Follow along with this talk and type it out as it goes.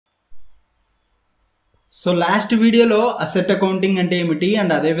So last వీడియోలో asset accounting అంటే ఏమిటి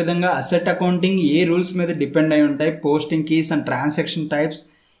అండ్ అదే విధంగా అసెట్ అకౌంటింగ్ ఏ రూల్స్ మీద డిపెండ్ అయి ఉంటాయి, posting keys and transaction types,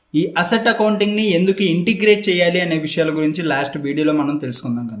 ఈ అసెట్ అకౌంటింగ్ని ఎందుకు ఇంటిగ్రేట్ చేయాలి అనే విషయాల గురించి లాస్ట్ వీడియోలో మనం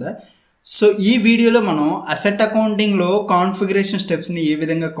తెలుసుకుందాం కదా. సో ఈ వీడియోలో మనం అసెట్ అకౌంటింగ్లో కాన్ఫిగరేషన్ స్టెప్స్ని ఏ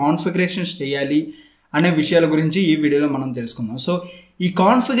విధంగా కాన్ఫిగరేషన్స్ చేయాలి అనే విషయాల గురించి ఈ వీడియోలో మనం తెలుసుకుందాం. సో ఈ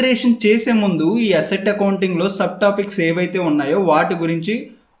కాన్ఫిగరేషన్ చేసే ముందు ఈ అసెట్ అకౌంటింగ్లో సబ్ టాపిక్స్ ఏవైతే ఉన్నాయో వాటి గురించి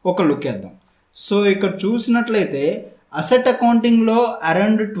ఒక లుక్ వేద్దాం. సో ఇక్కడ చూసినట్లయితే అసెట్ అకౌంటింగ్లో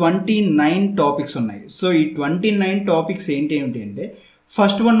అరౌండ్ 29 టాపిక్స్ ఉన్నాయి. సో ఈ 29 టాపిక్స్ ఏంటి అంటే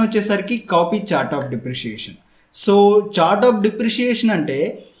ఫస్ట్ వన్ వచ్చేసరికి copy chart of depreciation. So chart of depreciation అంటే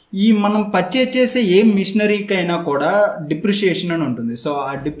ఈ మనం పర్చేజ్ చేసే ఏ మిషనరీకైనా కూడా డిప్రిషియేషన్ అని ఉంటుంది. సో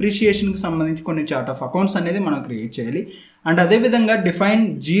ఆ డిప్రిషియేషన్కి సంబంధించి కొన్ని చార్ట్ ఆఫ్ అకౌంట్స్ అనేది మనం క్రియేట్ చేయాలి. అండ్ అదేవిధంగా డిఫైన్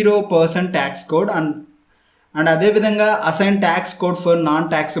 0% ట్యాక్స్ కోడ్ అండ్ అదేవిధంగా assign tax code for non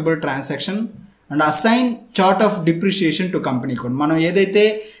taxable transaction and assign chart of depreciation to company code. మనం ఏదైతే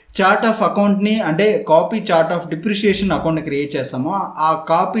చార్ట్ ఆఫ్ అకౌంట్ని అంటే కాపీ చార్ట్ ఆఫ్ డిప్రిషియేషన్ అకౌంట్ని క్రియేట్ చేస్తామో ఆ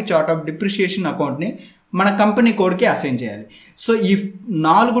కాపీ చార్ట్ ఆఫ్ డిప్రిషియేషన్ అకౌంట్ని మన కంపెనీ కోడ్కి అసైన్ చేయాలి. సో ఈ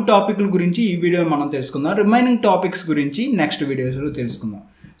 4 టాపిక్ల గురించి ఈ వీడియో మనం తెలుసుకుందాం. రిమైనింగ్ టాపిక్స్ గురించి నెక్స్ట్ వీడియోస్లో తెలుసుకుందాం.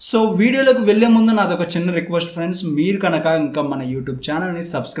 సో వీడియోలోకి వెళ్ళే ముందు నాది ఒక చిన్న రిక్వెస్ట్ ఫ్రెండ్స్, మీరు కనుక ఇంకా మన యూట్యూబ్ ఛానల్ని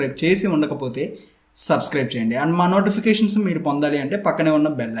సబ్స్క్రైబ్ చేసి ఉండకపోతే సబ్స్క్రైబ్ చేయండి. అండ్ మా నోటిఫికేషన్స్ మీరు పొందాలి అంటే పక్కనే ఉన్న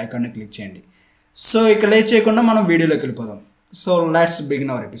బెల్ ఐకాన్ని క్లిక్ చేయండి. సో ఇక లేట్ చేయకుండా మనం వీడియోలోకి వెళ్ళిపోదాం. So let's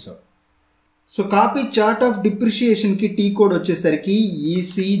begin our episode. So copy chart of డిప్రిషియేషన్కి T code వచ్చేసరికి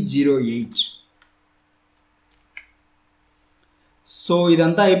EC08. సో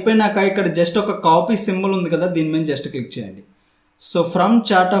ఇదంతా అయిపోయినాక ఇక్కడ జస్ట్ ఒక కాపీ సింబల్ ఉంది కదా, దీని మీద జస్ట్ క్లిక్ చేయండి. So from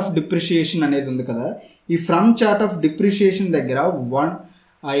chart of depreciation అనేది ఉంది కదా, ఈ ఫ్రమ్ చార్ట్ ఆఫ్ డిప్రిషియేషన్ దగ్గర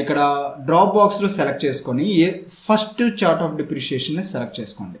ఇక్కడ డ్రాప్ బాక్స్లో సెలెక్ట్ చేసుకొని ఫస్ట్ చార్ట్ ఆఫ్ డిప్రిషియేషన్ని సెలెక్ట్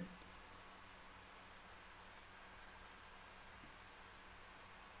చేసుకోండి.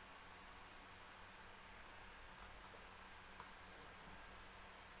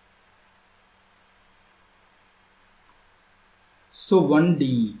 So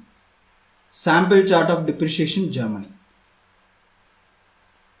 1DE sample chart of depreciation Germany.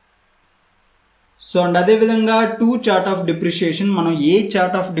 So and అదేవిధంగా 2 చార్ట్ ఆఫ్ డిప్రిషియేషన్, మనం ఏ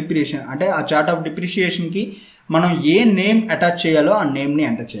చార్ట్ ఆఫ్ డిప్రిషియేషన్ అంటే ఆ చార్ట్ ఆఫ్ డిప్రిషియేషన్కి మనం ఏ నేమ్ అటాచ్ చేయాలో ఆ నేమ్ని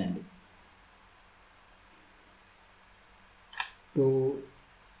ఎంటర్ చేయండి. To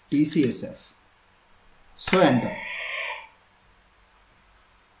TCSF. So enter.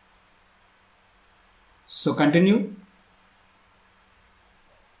 So continue.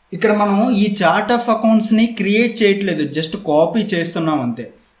 ఇక్కడ మనం ఈ చార్ట్ ఆఫ్ అకౌంట్స్ని క్రియేట్ చేయట్లేదు, జస్ట్ కాపీ చేస్తున్నాం అంతే.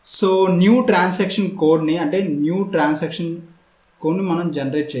 సో న్యూ ట్రాన్సాక్షన్ కోడ్ని మనం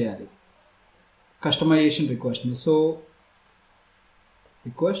జనరేట్ చేయాలి, customization రిక్వెస్ట్ని. So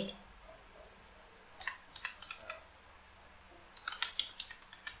request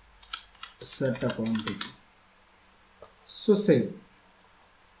set accounting. So save.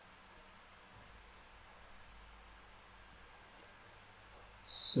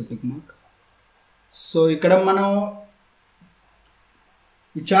 So tick mark. So ఇక్కడ మనం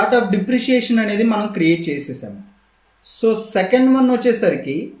ఈ చార్ట్ ఆఫ్ డిప్రిషియేషన్ అనేది మనం క్రియేట్ చేసేసాము. సో సెకండ్ వన్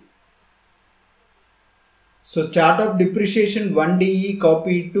వచ్చేసరికి so chart of depreciation 1DE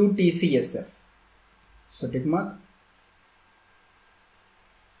copy to TCSF. So tick mark.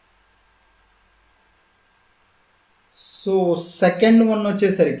 So second one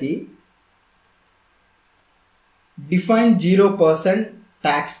వచ్చేసరికి define 0%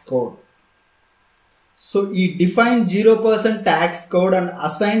 tax code. So ఈ define 0% tax code and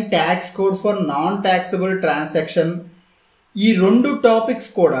assign tax code for non taxable transaction, ఈ 2 topics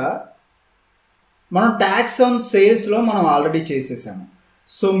కూడా మనం tax on సేల్స్లో మనం already చేసేసాము.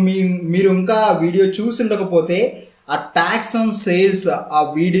 So మీరు ఇంకా ఆ వీడియో చూసి ఉండకపోతే ఆ ట్యాక్స్ ఆన్ సేల్స్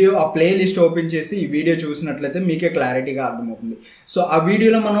ఆ ప్లేలిస్ట్ ఓపెన్ చేసి ఈ వీడియో చూసినట్లయితే మీకే క్లారిటీగా అర్థమవుతుంది. సో ఆ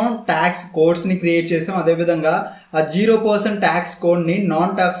వీడియోలో మనం ట్యాక్స్ కోడ్స్ని క్రియేట్ చేసాం, అదేవిధంగా ఆ 0% ట్యాక్స్ కోడ్ని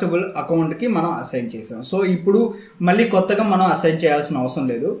నాన్ ట్యాక్సబుల్ అకౌంట్కి మనం అసైన్ చేసాం. సో ఇప్పుడు మళ్ళీ కొత్తగా మనం అసైన్ చేయాల్సిన అవసరం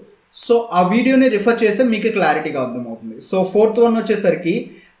లేదు. సో ఆ వీడియోని రిఫర్ చేస్తే మీకు క్లారిటీగా అర్థమవుతుంది. సో ఫోర్త్ వన్ వచ్చేసరికి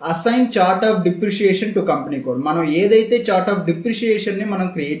assign chart of depreciation to company code. మనం ఏదైతే చార్ట్ ఆఫ్ డిప్రిషియేషన్ని మనం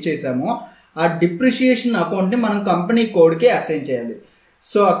క్రియేట్ చేసామో ఆ డిప్రిషియేషన్ అకౌంట్ని మనం కంపెనీ కోడ్కి అసైన్ చేయాలి.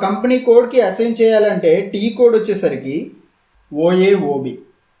 సో ఆ కంపెనీ కోడ్కి అసైన్ చేయాలంటే టీ కోడ్ వచ్చేసరికి OAOB.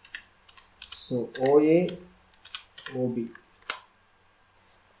 So OAOB.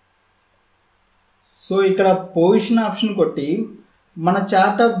 సో ఇక్కడ పొజిషన్ ఆప్షన్ కొట్టి మన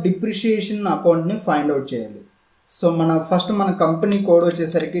చార్ట్ ఆఫ్ డిప్రిషియేషన్ అకౌంట్ని ఫైండ్ అవుట్ చేయాలి. సో ఫస్ట్ మన కంపెనీ కోడ్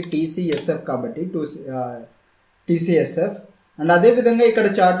వచ్చేసరికి TCSF కాబట్టి TCSF అండ్ అదేవిధంగా ఇక్కడ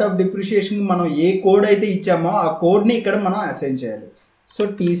చార్ట్ ఆఫ్ డిప్రిషియేషన్కి మనం ఏ కోడ్ అయితే ఇచ్చామో ఆ కోడ్ని ఇక్కడ మనం అసైన్ చేయాలి. సో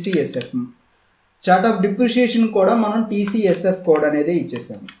టీసీఎస్ఎఫ్ చార్ట్ ఆఫ్ డిప్రిషియేషన్ కూడా మనం టీసీఎస్ఎఫ్ కోడ్ అనేది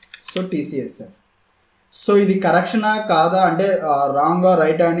ఇచ్చేసాము. సో టీసీఎస్ఎఫ్. సో ఇది కరెక్షనా కాదా అంటే రాంగా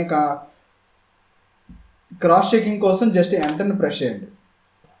రైటా అని క్రాస్ చెకింగ్ కోసం జస్ట్ ఎంటర్ని ప్రెస్ చేయండి.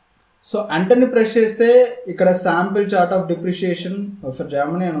 సో ఎంటర్ని ప్రెస్ చేస్తే ఇక్కడ sample chart of depreciation for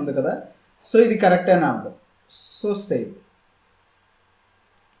Germany అని ఉంది కదా. సో ఇది కరెక్ట్ అని అర్థం. So save.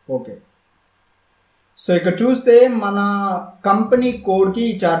 ఓకే. సో ఇక్కడ చూస్తే మన కంపెనీ కోడ్కి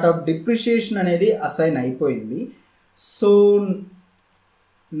ఈ చార్ట్ ఆఫ్ డిప్రిషియేషన్ అనేది అసైన్ అయిపోయింది. సో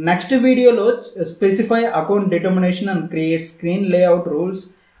నెక్స్ట్ వీడియోలో specify account determination and create screen layout rules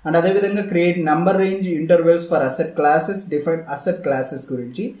and అదేవిధంగా create number range intervals for asset classes, define asset classes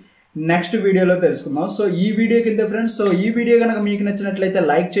గురించి నెక్స్ట్ వీడియోలో తెలుసుకుందాం. సో ఈ వీడియో కింద ఫ్రెండ్స్, సో ఈ వీడియో కనుక మీకు నచ్చినట్లయితే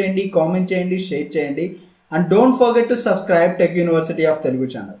లైక్ చేయండి, కామెంట్ చేయండి, షేర్ చేయండి and don't forget to subscribe tech university of Telugu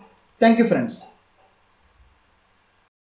channel. Thank you friends.